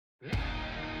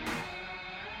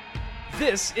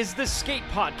This is the Skate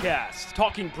Podcast,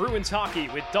 talking Bruins hockey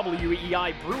with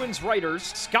WEI Bruins writers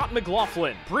Scott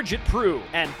McLaughlin, Bridget Prue,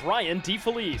 and Brian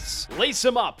DeFelice. Lace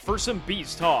them up for some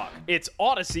Bees talk. It's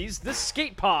Odyssey's The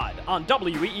Skate Pod on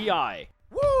WEI.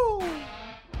 Woo!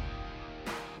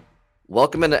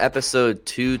 Welcome into episode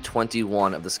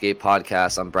 221 of the Skate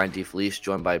Podcast. I'm Brian DeFelice,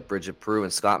 joined by Bridget Prue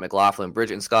and Scott McLaughlin.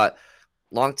 Bridget and Scott,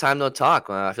 long time no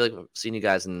talk. I feel like I've seen you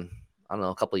guys in,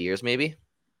 a couple of years maybe.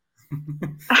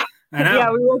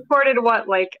 Yeah, we recorded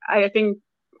I think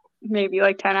maybe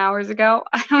 10 hours ago.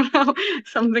 I don't know,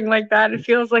 something like that. It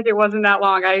feels like it wasn't that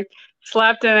long. I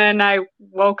slept and then I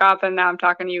woke up and now I'm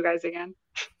talking to you guys again.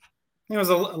 It was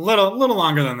a little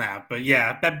longer than that, but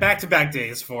yeah, back-to-back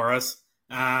days for us.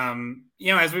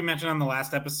 As we mentioned on the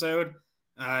last episode,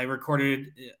 I recorded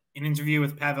an interview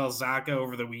with Pavel Zacha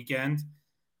over the weekend.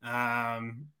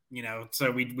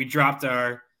 So we dropped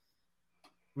our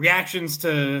reactions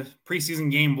to preseason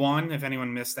game 1. If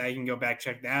anyone missed that, you can go back,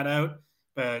 check that out.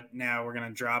 But now we're going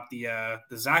to drop the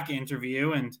Zacha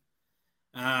interview. And,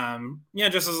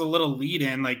 just as a little lead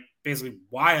in, basically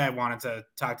why I wanted to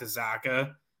talk to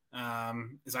Zacha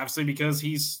is obviously because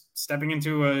he's stepping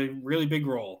into a really big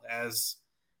role as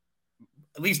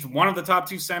at least one of the top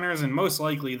 2 centers and most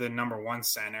likely the number 1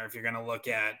 center. If you're going to look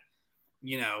at,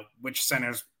 which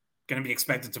center's going to be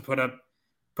expected to put up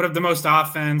the most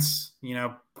offense,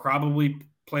 probably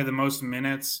play the most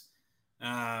minutes.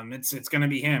 It's going to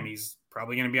be him. He's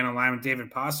probably going to be on a line with David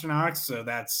Pastrnak. So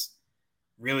that's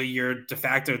really your de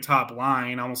facto top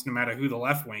line, almost no matter who the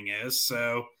left wing is.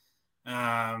 So,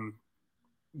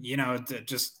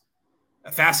 just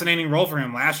a fascinating role for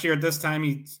him. Last year at this time,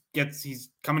 he's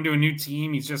coming to a new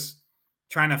team. He's just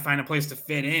trying to find a place to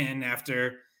fit in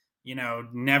after,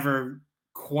 never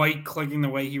quite clicking the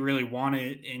way he really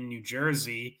wanted in New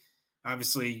Jersey.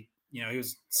 Obviously, he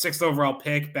was 6th overall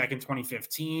pick back in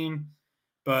 2015,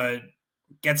 but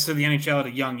gets to the NHL at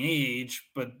a young age,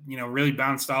 but, really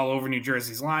bounced all over New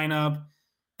Jersey's lineup.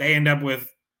 They end up with,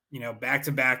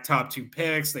 back-to-back top 2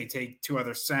 picks. They take 2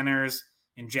 other centers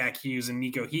in Jack Hughes and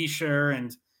Nico Hischier,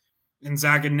 and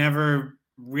Zacha never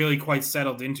really quite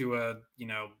settled into a,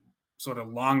 sort of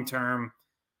long-term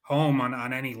home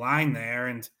on any line there,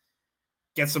 and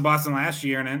gets to Boston last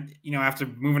year, and then, after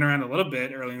moving around a little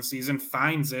bit early in the season,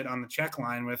 finds it on the check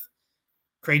line with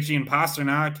Krejci and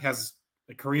Pastrnak, has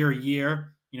a career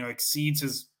year, exceeds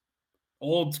his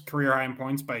old career high in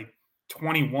points by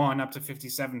 21 up to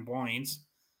 57 points,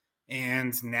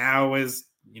 and now is,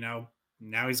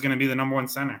 now he's going to be the number 1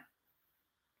 center.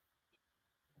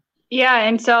 Yeah,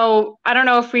 and so I don't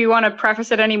know if we want to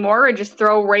preface it anymore or just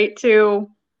throw right to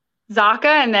Zacha,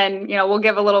 and then, we'll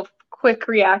give a little quick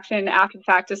reaction after the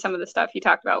fact to some of the stuff you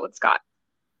talked about with Scott.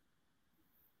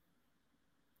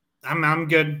 I'm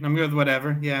good. I'm good with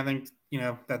whatever. Yeah, I think,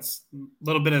 that's a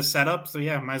little bit of setup. So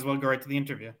yeah, might as well go right to the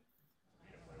interview.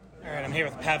 All right, I'm here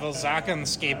with Pavel Zacha on the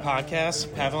Skate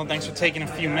Podcast. Pavel, thanks for taking a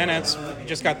few minutes. We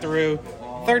just got through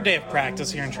 3rd day of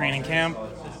practice here in training camp.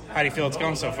 How do you feel it's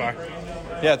going so far?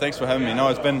 Yeah, thanks for having me. No,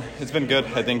 it's been good.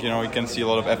 I think, we can see a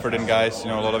lot of effort in guys, a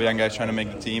lot of young guys trying to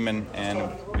make the team, and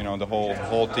the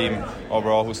whole team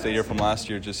overall who stayed here from last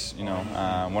year just,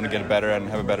 want to get better and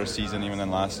have a better season even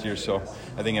than last year. So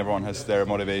I think everyone has their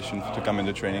motivation to come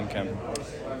into training camp.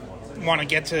 Want to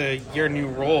get to your new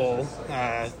role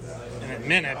in a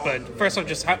minute, but first off,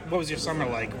 just what was your summer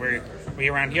like? Were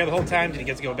you around here the whole time? Did you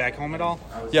get to go back home at all?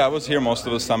 Yeah, I was here most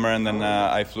of the summer, and then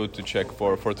I flew to Czech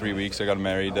for 3 weeks. I got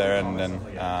married there, and then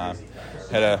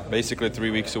had basically 3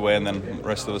 weeks away, and then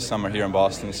rest of the summer here in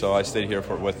Boston. So I stayed here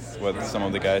with some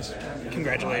of the guys.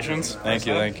 Congratulations. Thank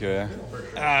you.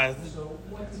 Yeah.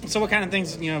 So what kind of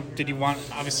things did you want?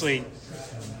 Obviously,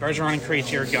 Bergeron and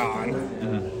Krejci are gone.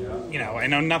 Mm-hmm. I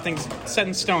know nothing's set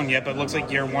in stone yet, but it looks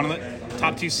like you're one of the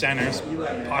top 2 centers,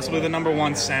 possibly the number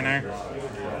 1 center.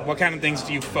 What kind of things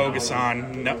do you focus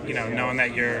on, knowing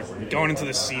that you're going into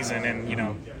the season and,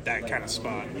 that kind of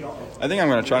spot? I think I'm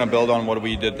going to try to build on what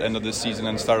we did end of this season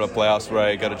and start the playoffs where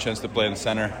I got a chance to play in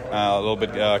center a little bit,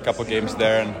 a couple games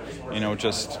there, and,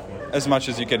 just as much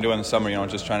as you can do in the summer,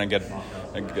 just trying to get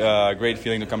a great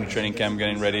feeling to come to training camp,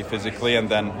 getting ready physically. And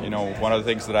then, one of the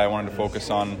things that I wanted to focus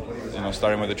on,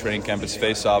 starting with the training camp is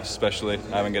face-offs, especially.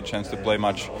 I haven't got a chance to play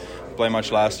much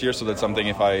last year, so that's something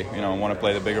if I want to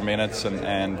play the bigger minutes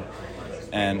and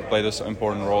play this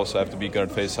important role, so I have to be good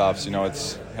at face-offs.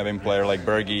 It's having a player like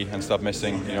Bergie and stuff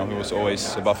missing, who was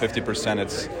always about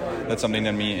 50%. That's something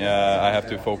that I have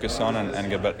to focus on and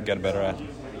get better at.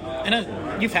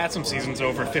 And you've had some seasons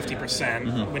over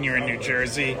 50% when you're in New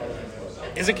Jersey.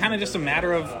 Is it kind of just a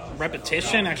matter of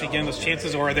repetition, actually getting those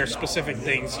chances, or are there specific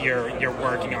things you're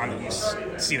working on that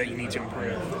you see that you need to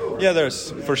improve? Yeah,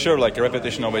 there's for sure, like,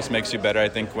 repetition always makes you better. I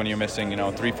think when you're missing,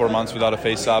 3-4 months without a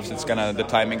face-offs, it's kind of the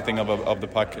timing thing of the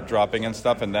puck dropping and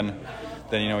stuff, and then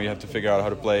you have to figure out how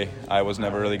to play. I was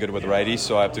never really good with righties,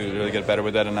 so I have to really get better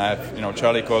with that. And I have,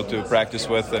 Charlie Cole to practice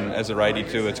with, and as a righty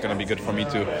too, it's going to be good for me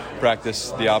to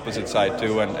practice the opposite side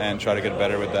too, and try to get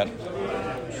better with that.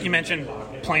 You mentioned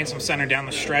playing some center down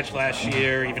the stretch last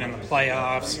year, even in the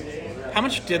playoffs. How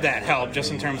much did that help,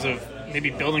 just in terms of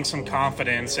maybe building some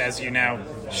confidence as you now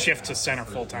shift to center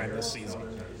full time this season?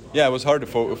 Yeah, it was hard to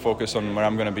focus on where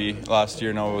I'm going to be last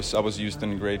year. I was used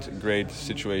in great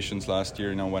situations last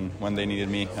year. When they needed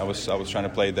me, I was trying to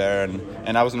play there,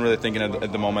 and I wasn't really thinking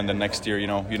at the moment that next year, you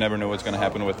never know what's going to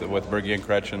happen with Bergie and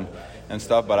Kretsch and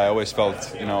stuff. But I always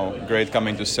felt, great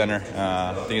coming to center.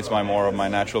 I think it's more of my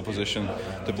natural position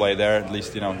to play there. At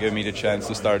least, give me the chance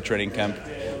to start training camp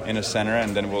in a center,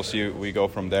 and then we'll see we go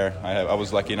from there. I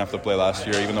was lucky enough to play last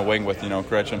year, even the wing with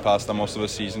Kretsch and Pasta most of the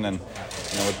season, and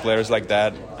with players like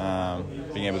that,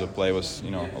 being able to play was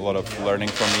a lot of learning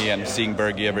for me, and seeing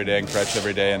Bergie every day and Kretsch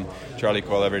every day and Charlie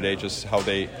Cole every day, just how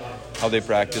they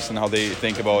practice and how they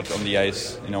think about on the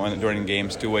ice, and during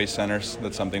games, two-way centers.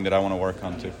 That's something that I want to work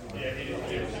on too.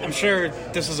 I'm sure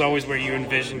this is always where you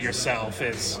envisioned yourself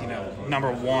as,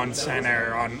 number one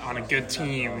center on a good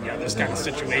team, this kind of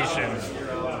situation.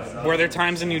 Were there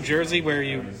times in New Jersey where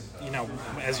you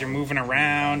as you're moving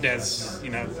around, as,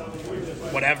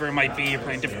 whatever it might be, you're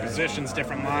playing different positions,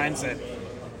 different lines, that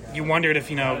you wondered if,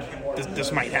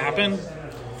 this might happen?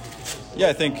 Yeah,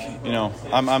 I think,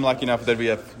 I'm lucky enough that we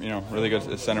have, really good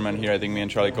centermen here. I think me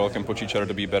and Charlie Cole can push each other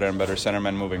to be better and better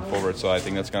centermen moving forward. So I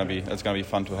think that's gonna be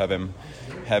fun to have him,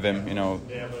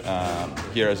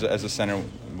 here as a center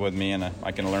with me, and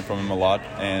I can learn from him a lot.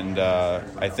 And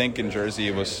I think in Jersey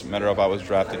it was a matter of I was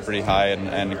drafted pretty high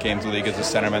and came to the league as a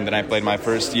centerman. Then I played my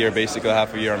first year, basically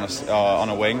half a year on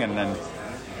a wing, and then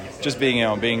just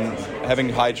having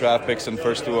high draft picks and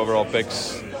first 2 overall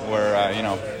picks were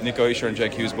Nico Hischier and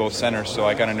Jack Hughes both centers, so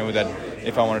I kind of knew that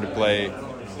if I wanted to play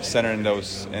center in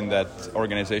that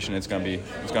organization, it's gonna be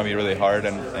really hard.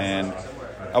 And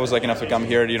I was lucky enough to come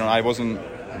here. I wasn't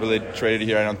really traded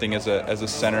here, I don't think, as a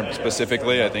center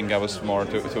specifically. I think I was more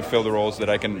to fill the roles that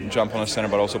I can jump on a center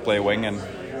but also play wing, and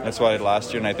that's what I did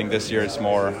last year. And I think this year it's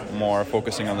more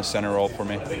focusing on the center role for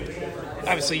me.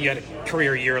 Obviously, you had a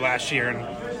career year last year,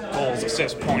 and goals,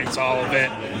 assists, points, all of it.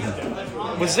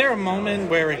 Was there a moment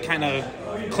where it kind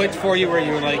of clicked for you, where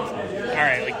you were like, all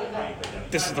right,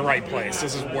 like, this is the right place,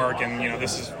 this is working,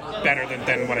 this is better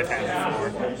than what I've had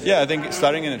before? Yeah, I think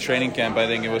starting in a training camp, I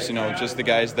think it was, just the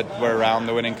guys that were around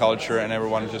the winning culture, and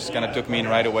everyone just kind of took me in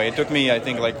right away. It took me, I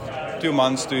think, like 2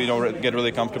 months to, get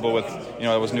really comfortable with,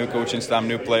 there was new coaching staff,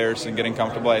 new players, and getting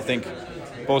comfortable. I think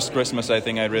post-Christmas, I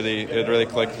think it really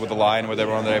clicked with the line, with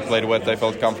everyone that I played with. I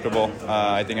felt comfortable.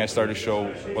 I think I started to show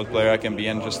what player I can be,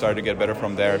 and just started to get better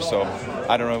from there. So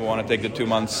I don't really want to take the 2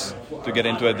 months to get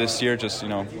into it this year. Just,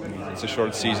 it's a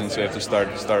short season, so you have to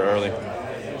start early.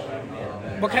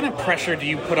 What kind of pressure do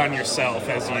you put on yourself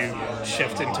as you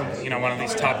shift into, one of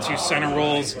these top 2 center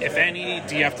roles, if any?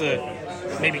 Do you have to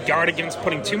maybe guard against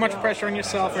putting too much pressure on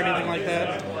yourself or anything like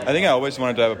that? I think I always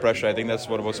wanted to have a pressure. I think that's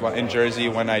what it was in Jersey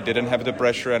when I didn't have the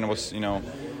pressure and was,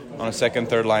 on a second,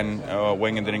 third line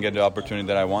wing and didn't get the opportunity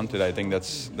that I wanted. I think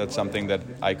that's something that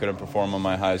I couldn't perform on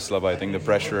my highest level. I think the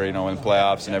pressure, in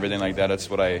playoffs and everything like that, that's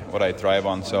what I thrive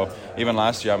on. So even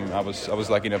last year, I was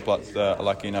lucky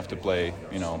enough to play,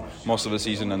 most of the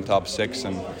season in top 6,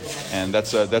 and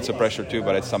that's a pressure too.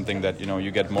 But it's something that you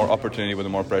get more opportunity with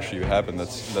the more pressure you have, and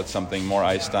that's something, more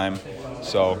ice time.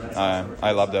 So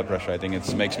I love that pressure. I think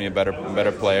it makes me a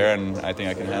better player, and I think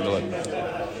I can handle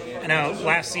it. I know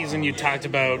last season you talked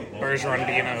about Bergeron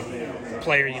being a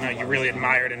player you really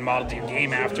admired and modeled your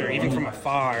game after, even from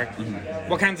afar.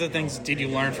 What kinds of things did you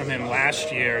learn from him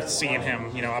last year, seeing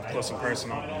him up close and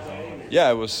personal? Yeah,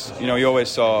 it was, you always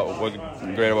saw what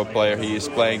great of a player he is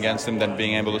playing against him, then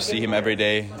being able to see him every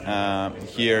day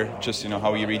here, just,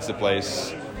 how he reads the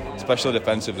plays, especially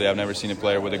defensively. I've never seen a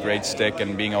player with a great stick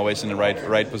and being always in the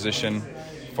right position.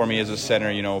 For me as a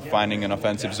center, finding an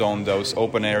offensive zone, those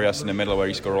open areas in the middle where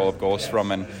he scored all of goals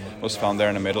from, and was found there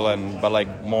in the middle.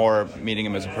 But more meeting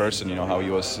him as a person, how he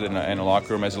was in a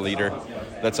locker room as a leader.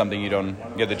 That's something you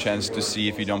don't get the chance to see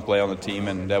if you don't play on the team,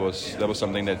 and that was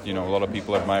something that a lot of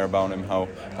people admire about him, how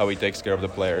he takes care of the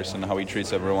players and how he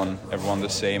treats everyone the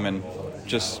same, and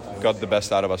just got the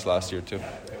best out of us last year too.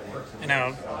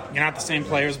 You're not the same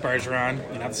player as Bergeron.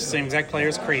 You're not the same exact player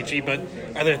as Krejci, but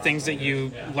are there things that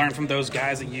you learn from those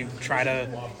guys that you try to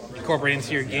incorporate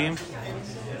into your game?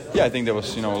 Yeah, I think there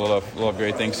was a lot of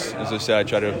great things. As I said, I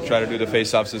try to do the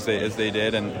face-offs as they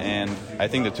did, and I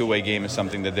think the two-way game is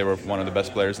something that they were one of the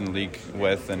best players in the league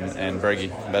with, and Berge,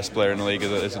 best player in the league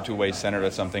as a two-way center.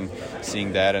 That's something,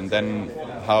 seeing that, and then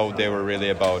how they were really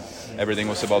about everything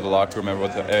was about the locker room.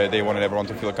 They wanted everyone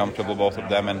to feel comfortable, both of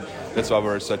them, and that's why we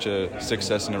were such a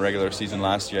success in the regular season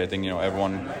last year. I think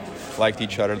everyone liked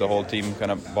each other, the whole team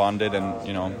kind of bonded,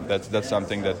 and that's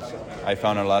something that I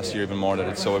found out last year even more, that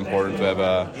it's so important to have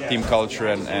a team culture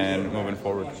and moving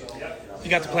forward. You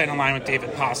got to play in a line with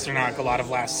David Pastrnak a lot of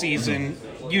last season.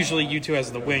 Mm-hmm. Usually you two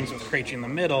as the wings with Krejci in the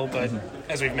middle, but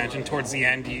as we've mentioned, towards the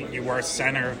end you were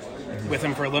center with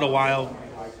him for a little while.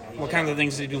 What kinds of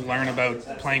things did you learn about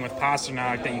playing with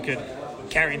Pastrnak that you could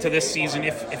carry into this season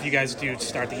if you guys do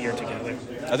start the year together?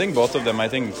 I think both of them. I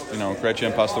think Krejci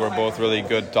and Pasta were both really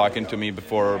good talking to me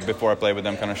before I played with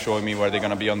them, kind of showing me where they're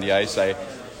going to be on the ice.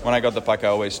 When I got the puck, I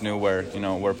always knew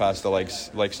where Pasta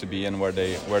likes to be and where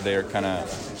they're kind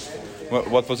of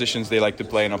what positions they like to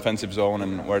play in offensive zone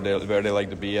and where they like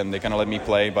to be, and they kind of let me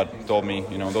play, but told me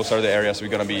those are the areas we're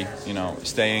going to be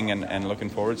staying and looking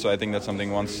forward. So I think that's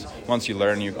something once you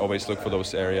learn, you always look for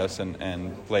those areas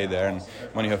and play there. And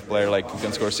when you have a player like who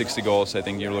can score 60 goals, I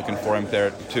think you're looking for him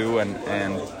there too.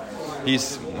 And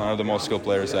he's one of the most skilled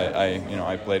players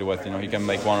I played with. He can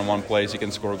make one-on-one plays, he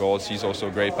can score goals. He's also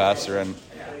a great passer and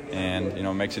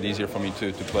makes it easier for me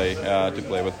to play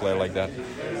with a player like that.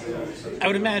 I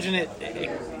would imagine it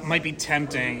might be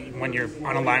tempting when you're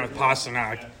on a line with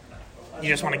Pastrnak. You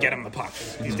just want to get him the puck.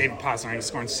 He's David Pastrnak. He's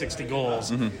scoring 60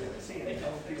 goals. Mm-hmm.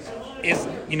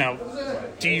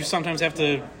 Do you sometimes have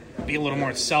to be a little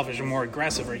more selfish or more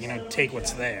aggressive, or take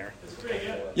what's there?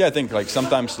 Yeah, I think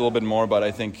sometimes a little bit more, but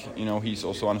I think he's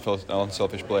also an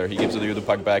unselfish player. He gives you the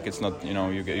puck back. It's not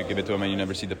you give it to him and you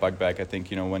never see the puck back. I think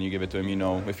when you give it to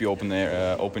him, if you open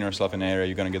yourself in the area,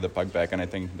 you're gonna get the puck back, and I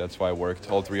think that's why it worked.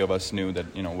 All three of us knew that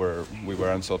we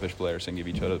were unselfish players and give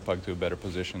each other the puck to a better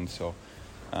position. So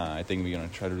I think we're gonna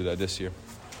try to do that this year.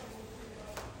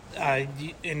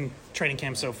 In training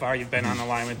camp so far, you've been on the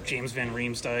line with James Van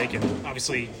Riemsdyk, and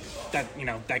obviously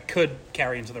that could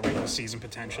carry into the regular season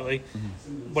potentially.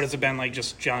 Mm-hmm. What has it been like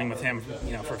just gelling with him,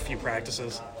 for a few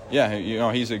practices? Yeah,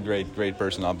 he's a great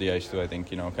person off the ice too. I think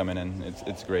coming in,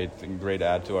 it's great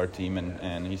add to our team,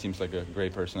 and he seems like a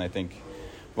great person. I think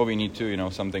what we need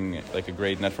to, something like a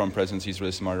great net front presence. He's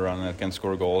really smart around and can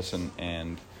score goals,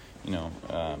 and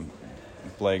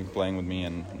playing with me,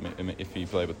 and if he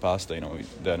play with Pasta,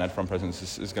 the net front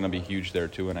presence is going to be huge there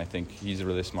too. And I think he's a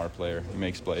really smart player. He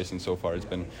makes plays, and so far it's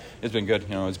been good.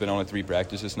 It's been only 3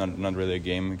 practices, not really a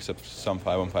game, except some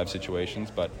 5-on-5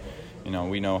 situations. But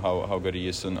we know how good he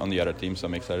is on the other team, so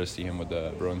I'm excited to see him with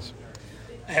the Bruins.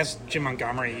 I asked Jim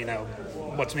Montgomery,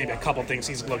 what's maybe a couple things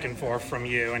he's looking for from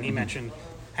you, and he mentioned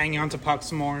hanging on to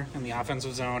pucks more in the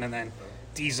offensive zone, and then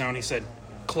D zone. He said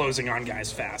closing on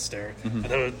guys faster.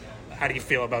 Mm-hmm. How do you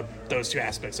feel about those two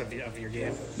aspects of your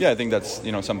game? Yeah, I think that's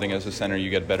something as a center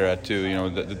you get better at too.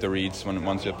 The reads,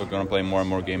 once you're going to play more and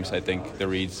more games, I think the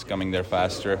reads coming there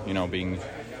faster.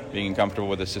 Being comfortable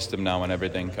with the system now and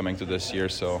everything coming to this year.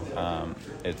 So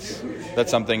that's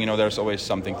something. There's always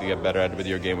something to get better at with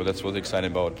your game. But that's what's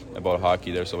exciting about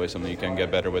hockey. There's always something you can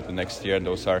get better with the next year, and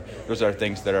those are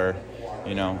things that are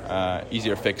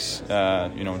easier fix.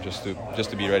 Just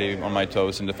to be ready on my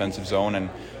toes in defensive zone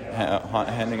and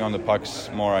handing on the pucks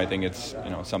more. I think it's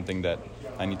something that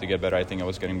I need to get better. I think I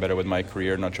was getting better with my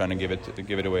career, not trying to give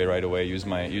it away right away. Use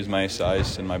my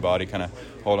size and my body, kind of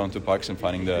hold on to pucks and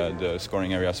finding the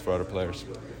scoring areas for other players.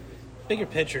 Bigger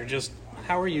picture, just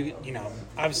how are you?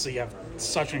 Obviously you have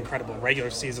such an incredible regular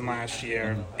season last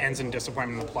year, ends in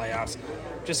disappointment in the playoffs.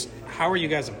 Just how are you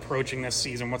guys approaching this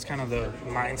season? What's kind of the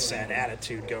mindset,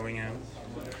 attitude going in?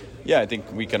 Yeah, I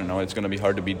think we kind of know it's going to be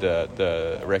hard to beat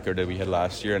the record that we had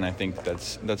last year, and I think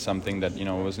that's something that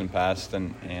was in the past,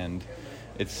 and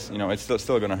it's it's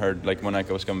still going to hurt. Like when I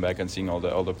was coming back and seeing all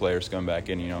the players coming back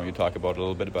in, you talk about it a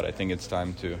little bit, but I think it's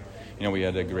time to we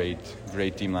had a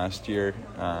great team last year,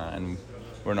 and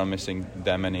we're not missing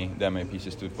that many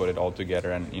pieces to put it all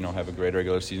together and have a great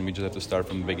regular season. We just have to start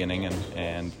from the beginning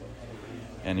and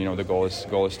the goal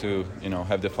is to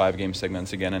have the 5-game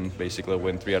segments again and basically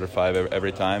win 3 out of 5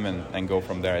 every time and go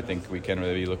from there. I think we can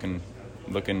really be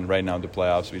looking right now at the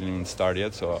playoffs. We didn't even start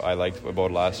yet, so I liked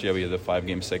about last year we had the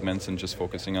 5-game segments and just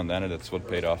focusing on that, and that's what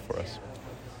paid off for us.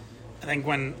 I think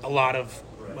when a lot of,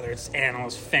 whether it's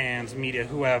analysts, fans, media,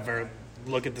 whoever,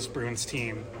 look at this Bruins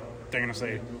team, they're going to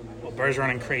say, well, Bergeron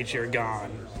and Krejci are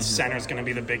gone. Center's going to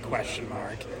be the big question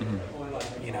mark.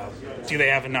 Mm-hmm. Do they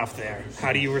have enough there?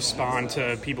 How do you respond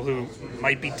to people who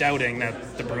might be doubting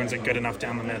that the Bruins are good enough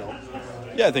down the middle?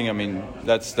 Yeah, I mean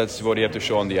that's what you have to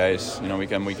show on the ice. You know, we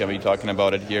can be talking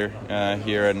about it here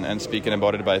and speaking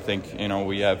about it, but I think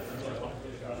we have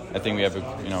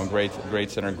a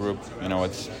great center group. You know,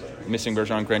 it's missing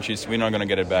Bergeron, Krejci. We're not going to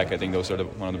get it back. I think those are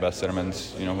one of the best centermen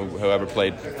who ever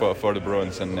played for the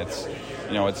Bruins, and it's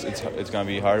going to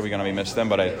be hard. We're going to be miss them,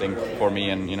 but I think for me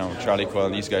and Charlie Coyle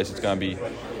and these guys, it's going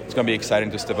to be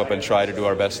exciting to step up and try to do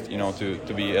our best.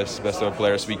 To be as best of a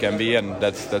player as we can be, and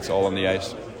that's all on the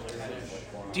ice.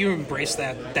 Do you embrace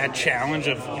that challenge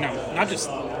of not just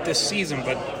this season,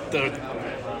 but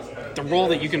the role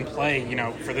that you can play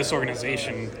for this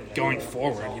organization going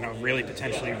forward? Really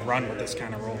potentially run with this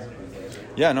kind of role.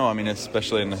 Yeah, no, I mean,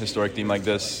 especially in a historic team like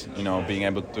this, being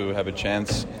able to have a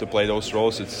chance to play those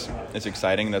roles, it's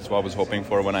exciting. That's what I was hoping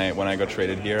for when I got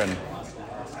traded here,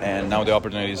 and now the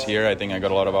opportunity is here. I think I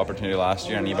got a lot of opportunity last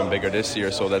year and even bigger this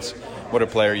year. So that's what a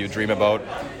player you dream about,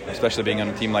 especially being on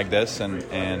a team like this. And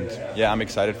yeah, I'm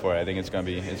excited for it. I think it's gonna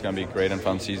be a great and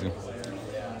fun season.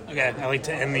 Okay, I like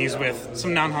to end these with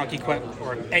some a non-hockey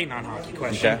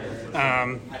question.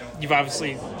 Okay.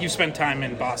 You've spent time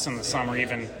in Boston this summer,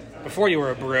 even before you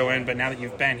were a Bruin, but now that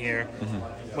you've been here,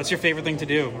 what's your favorite thing to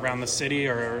do around the city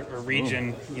or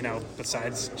region?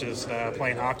 Besides just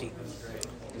playing hockey.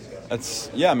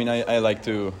 I like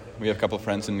to. We have a couple of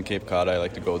friends in Cape Cod. I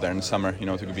like to go there in the summer,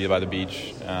 to be by the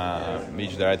beach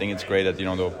there. I think it's great that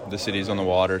the city is on the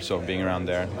water, so being around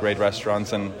there, great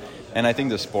restaurants, and I think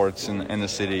the sports in the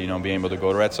city, being able to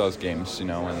go to Red Sox games,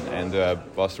 and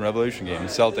Boston Revolution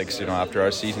games, Celtics, after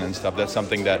our season and stuff. That's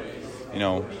something that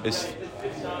is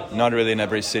not really in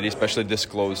every city, especially this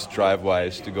close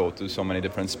drive-wise, to go to so many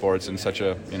different sports and such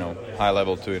a high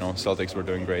level too. Celtics were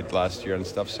doing great last year and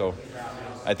stuff, so.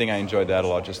 I think I enjoyed that a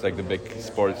lot, just like the big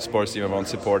sports team, everyone's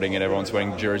supporting it, everyone's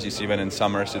wearing jerseys, even in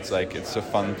summers. It's a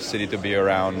fun city to be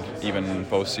around, even in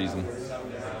postseason.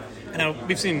 I know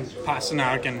we've seen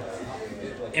Pastrnak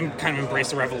and kind of embrace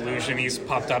the revolution. He's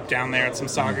popped up down there at some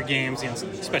soccer games,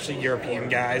 especially European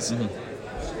guys.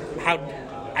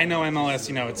 I know MLS,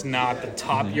 it's not the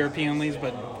top European leagues,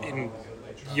 but in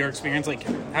your experience,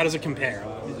 how does it compare?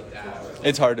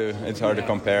 It's hard to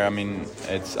compare. I mean,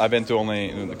 I've been to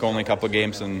only a couple of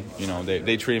games, and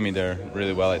they treat me there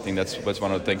really well. I think that's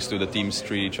one of the things too. The teams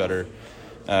treat each other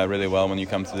really well when you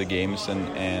come to the games,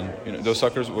 and those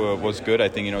soccer was good. I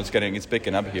think it's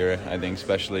picking up here. I think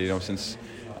especially since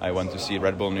I went to see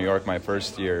Red Bull New York my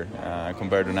first year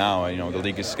compared to now. The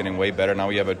league is getting way better. Now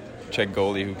we have a Czech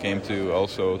goalie who came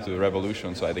to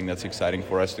Revolution, so I think that's exciting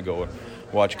for us to go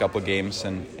watch a couple of games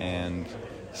and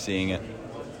seeing it.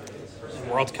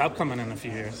 World Cup coming in a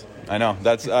few years. I know.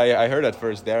 I heard at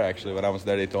first there actually when I was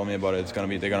there. They told me about it.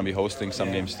 They're gonna be hosting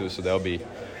some games too, so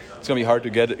it's gonna be hard to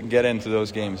get into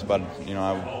those games. But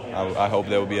I hope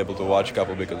they will be able to watch a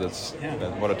couple because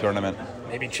what a tournament.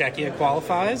 Maybe Czechia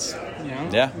qualifies.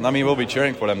 Yeah, I mean we'll be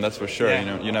cheering for them. That's for sure.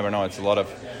 Yeah. You never know. It's a lot of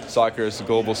soccer. It's a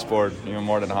global sport.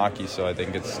 More than hockey. So I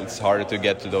think it's harder to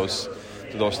get to those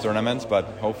tournaments. But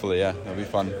hopefully, it'll be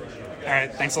fun. All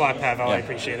right. Thanks a lot, Pavel. I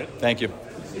appreciate it. Thank you.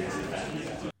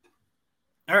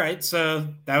 All right, so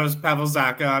that was Pavel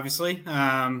Zacha, obviously.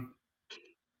 I'm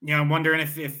wondering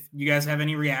if you guys have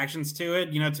any reactions to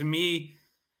it. To me,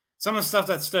 some of the stuff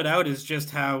that stood out is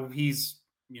just how he's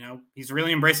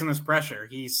really embracing this pressure.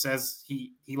 He says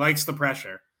he likes the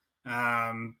pressure.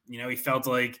 He felt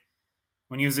like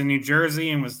when he was in New Jersey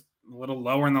and was a little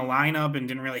lower in the lineup and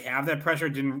didn't really have that pressure,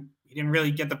 he didn't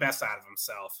really get the best out of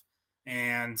himself.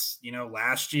 And,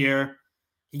 last year,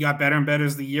 he got better and better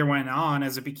as the year went on,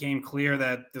 as it became clear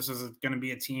that this was going to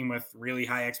be a team with really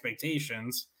high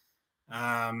expectations.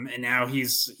 And now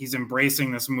he's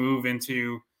embracing this move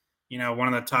into,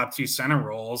 one of the top two center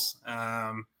roles.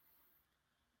 So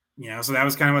that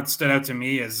was kind of what stood out to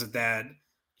me, is that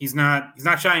he's not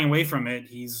shying away from it.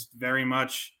 He's very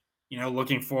much,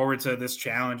 looking forward to this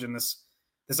challenge and this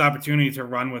opportunity to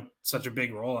run with such a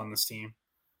big role on this team.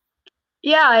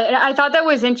 Yeah, I thought that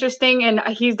was interesting, and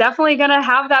he's definitely going to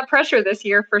have that pressure this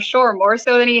year for sure, more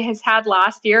so than he has had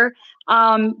last year.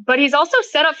 But he's also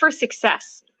set up for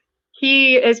success.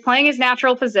 He is playing his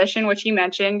natural position, which he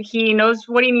mentioned. He knows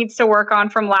what he needs to work on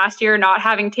from last year, not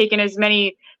having taken as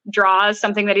many draws,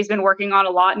 something that he's been working on a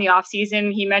lot in the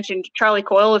offseason. He mentioned Charlie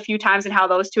Coyle a few times and how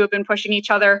those two have been pushing each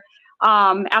other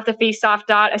at the faceoff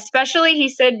dot. Especially, he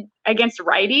said, against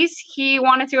righties, he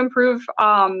wanted to improve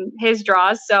his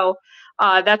draws. So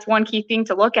that's one key thing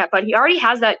to look at. But he already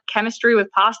has that chemistry with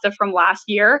Pasta from last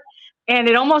year. And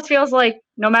it almost feels like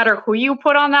no matter who you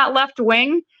put on that left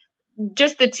wing,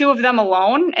 just the two of them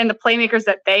alone and the playmakers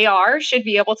that they are should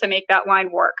be able to make that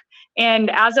line work. And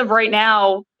as of right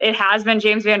now, it has been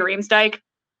James Van Riemsdyk.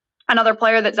 another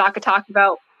player that Zacha talked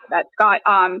about that Scott,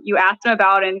 you asked him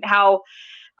about, and how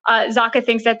Zacha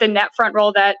thinks that the net front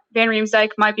role that Van Riemsdyk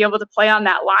might be able to play on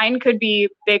that line could be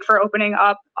big for opening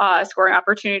up scoring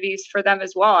opportunities for them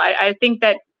as well. I think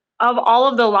that of all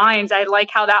of the lines, I like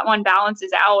how that one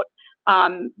balances out.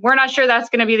 We're not sure that's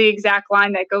going to be the exact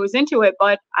line that goes into it,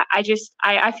 but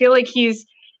I feel like he's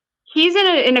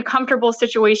in a comfortable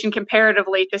situation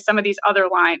comparatively to some of these other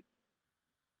lines.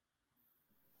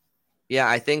 Yeah,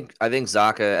 I think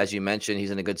Zacha, as you mentioned,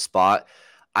 he's in a good spot.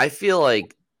 I feel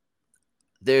like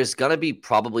there's gonna be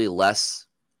probably less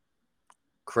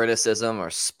criticism or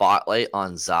spotlight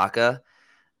on Zacha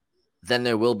than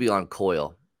there will be on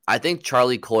Coyle. I think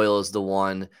Charlie Coyle is the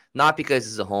one, not because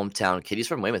he's a hometown kid. He's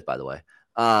from Weymouth, by the way,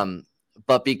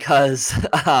 but because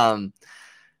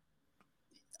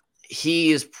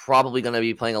he is probably going to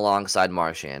be playing alongside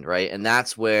Marchand, right? And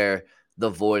that's where the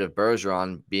void of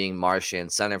Bergeron being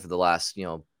Marchand center for the last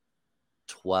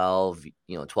 12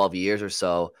 years or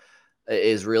so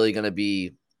is really going to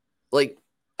be, like,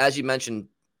 as you mentioned,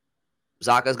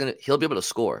 he'll be able to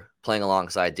score playing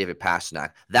alongside David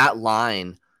Pastrnak. That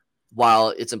line, while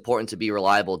it's important to be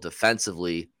reliable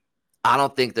defensively, I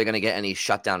don't think they're going to get any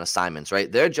shutdown assignments, right?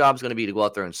 Their job's going to be to go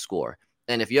out there and score.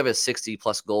 And if you have a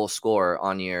 60-plus goal scorer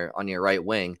on your right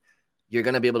wing, you're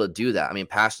going to be able to do that. I mean,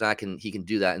 Pastrnak can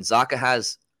do that, and Zacha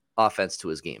has offense to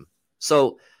his game.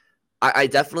 So I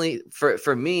definitely,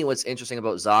 for me, what's interesting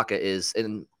about Zacha is,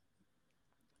 and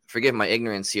forgive my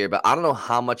ignorance here, but I don't know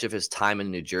how much of his time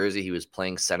in New Jersey he was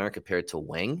playing center compared to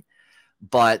wing.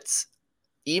 But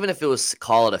even if it was,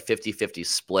 call it a 50-50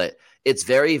 split, it's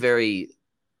very, very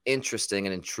interesting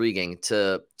and intriguing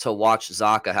to watch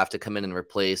Zacha have to come in and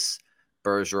replace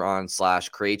Bergeron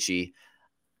 / Krejci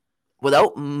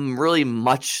without really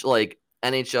much like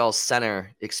NHL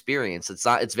center experience.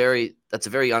 That's a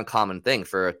very uncommon thing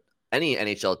for any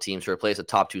NHL team to replace a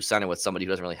top 2 center with somebody who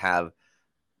doesn't really have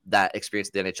that experience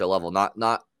at the NHL level,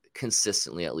 not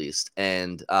consistently at least.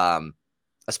 And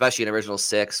especially in original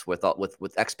 6 with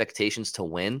expectations to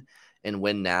win and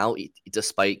win now,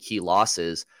 despite key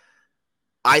losses.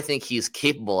 I think he's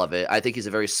capable of it. I think he's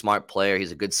a very smart player.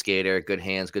 He's a good skater, good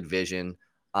hands, good vision.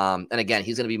 And again,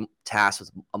 he's going to be tasked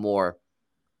with a more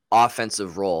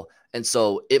offensive role. And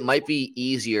so it might be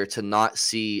easier to not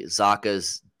see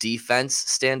Zacha's defense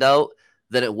stand out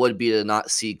than it would be to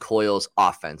not see Coyle's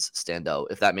offense stand out,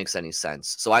 if that makes any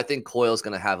sense. So I think Coyle's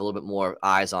going to have a little bit more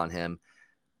eyes on him.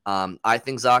 I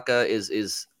think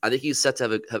Zacha I think he's set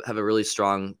to have a really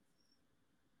strong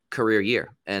career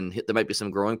year, and there might be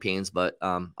some growing pains, but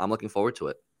I'm looking forward to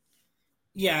it.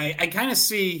 Yeah, I kind of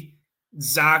see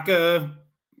Zacha,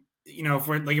 if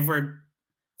we're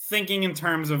thinking in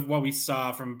terms of what we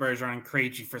saw from Bergeron and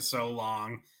Krejci for so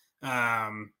long,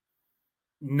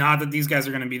 not that these guys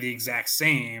are going to be the exact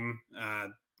same,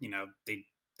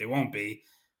 they won't be,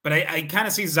 but I kind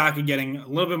of see Zacha getting a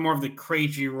little bit more of the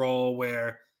Krejci role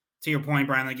where, to your point,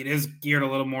 Brian, like it is geared a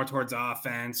little more towards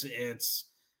offense. It's,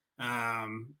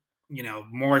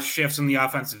 more shifts in the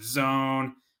offensive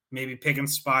zone, maybe picking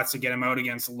spots to get him out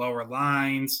against lower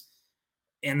lines.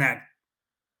 And that,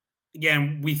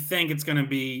 again, we think it's going to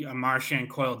be a Marchand,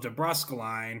 Coyle, DeBrusk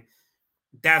line.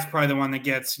 That's probably the one that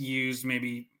gets used,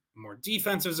 maybe more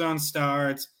defensive zone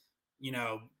starts,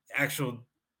 actual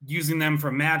using them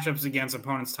for matchups against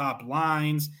opponents' top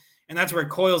lines. And that's where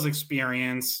Coyle's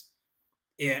experience,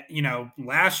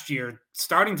 last year,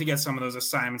 starting to get some of those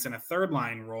assignments in a third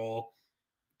line role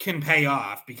can pay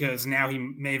off, because now he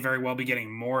may very well be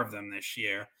getting more of them this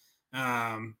year.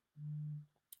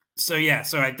 So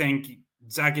I think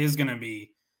Zacha is going to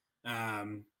be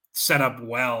set up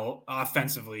well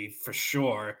offensively for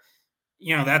sure.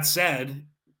 That said,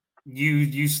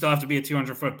 you still have to be a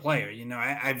 200-foot player.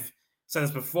 I've said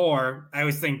this before. I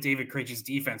always think David Krejci's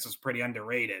defense was pretty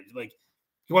underrated. Like,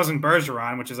 he wasn't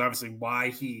Bergeron, which is obviously why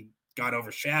he got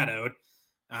overshadowed,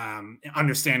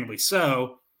 understandably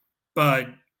so. But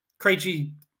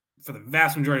Krejci, for the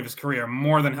vast majority of his career,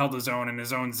 more than held his own in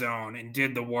his own zone and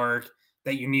did the work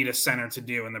that you need a center to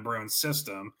do in the Bruins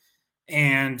system.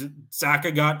 And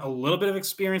Zacha got a little bit of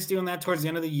experience doing that towards the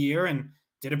end of the year and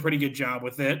did a pretty good job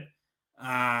with it.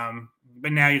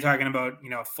 But now you're talking about,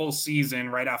 a full season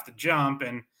right off the jump.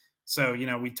 And so,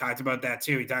 we talked about that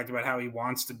too. He talked about how he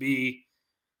wants to be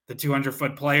the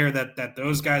 200-foot player that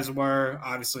those guys were.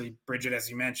 Obviously, Bridget, as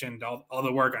you mentioned, all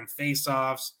the work on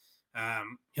faceoffs.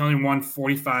 He only won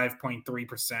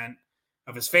 45.3%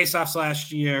 of his faceoffs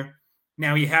last year.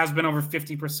 Now he has been over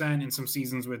 50% in some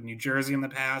seasons with New Jersey in the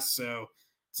past, so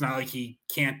it's not like he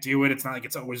can't do it. It's not like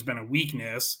it's always been a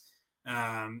weakness.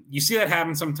 You see that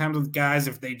happen sometimes with guys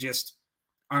if they just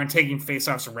aren't taking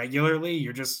faceoffs regularly.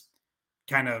 You're just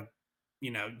kind of,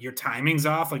 your timing's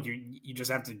off. Like you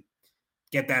just have to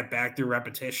get that back through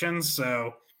repetitions.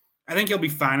 So I think he'll be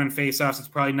fine on faceoffs. It's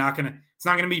not going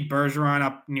to be Bergeron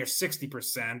up near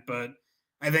 60%, but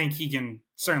I think he can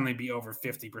certainly be over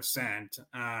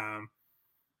 50%,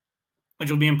 which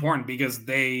will be important because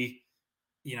they,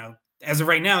 as of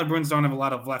right now, the Bruins don't have a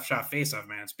lot of left shot faceoff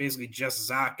man. It's basically just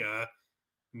Zacha,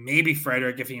 maybe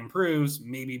Frederick if he improves,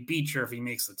 maybe Beecher if he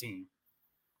makes the team.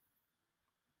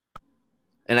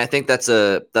 And I think that's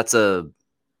a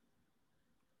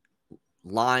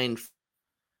line.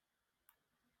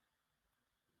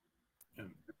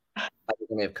 I think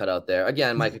I may have cut out there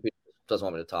again. My computer doesn't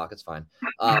want me to talk. It's fine.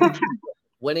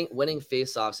 Winning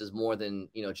faceoffs is more than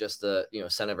just the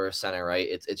center versus center, right?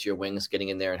 It's your wings getting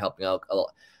in there and helping out.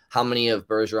 How many of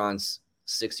Bergeron's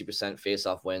 60%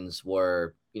 faceoff wins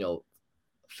were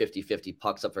 50-50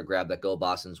 pucks up for grab that go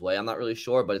Boston's way? I'm not really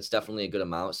sure, but it's definitely a good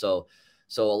amount. So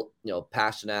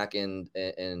Pasternak and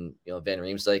Van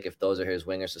Riemsdyk, if those are his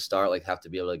wingers to start, like have to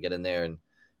be able to get in there and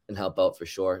help out for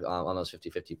sure on those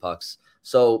 50-50 pucks.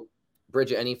 So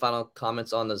Bridget, any final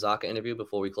comments on the Zacha interview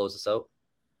before we close this out?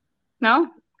 No,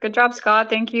 good job, Scott.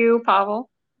 Thank you, Pavel.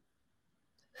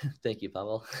 Thank you,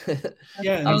 Pavel.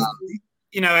 Yeah,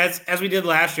 as we did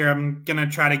last year, I'm gonna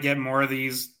try to get more of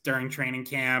these during training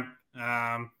camp,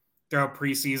 throughout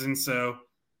preseason. So,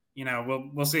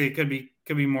 we'll see. It could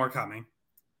be more coming.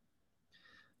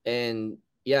 And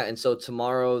so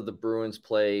tomorrow the Bruins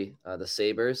play the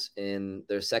Sabres in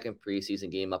their second preseason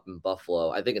game up in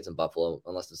Buffalo. I think it's in Buffalo,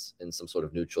 unless it's in some sort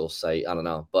of neutral site. I don't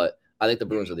know, but I think the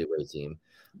Bruins are the away team.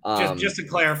 Just to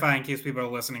clarify, in case people are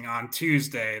listening, on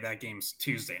Tuesday, that game's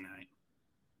Tuesday night.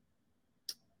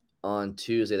 On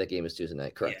Tuesday, that game is Tuesday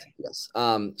night, correct? Yeah. Yes.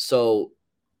 So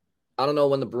I don't know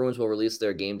when the Bruins will release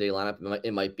their game day lineup.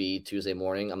 It might be Tuesday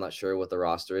morning. I'm not sure what the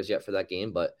roster is yet for that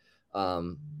game, but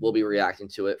we'll be reacting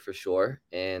to it for sure.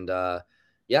 And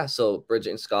so Bridget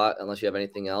and Scott, unless you have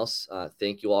anything else,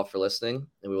 thank you all for listening,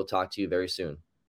 and we will talk to you very soon.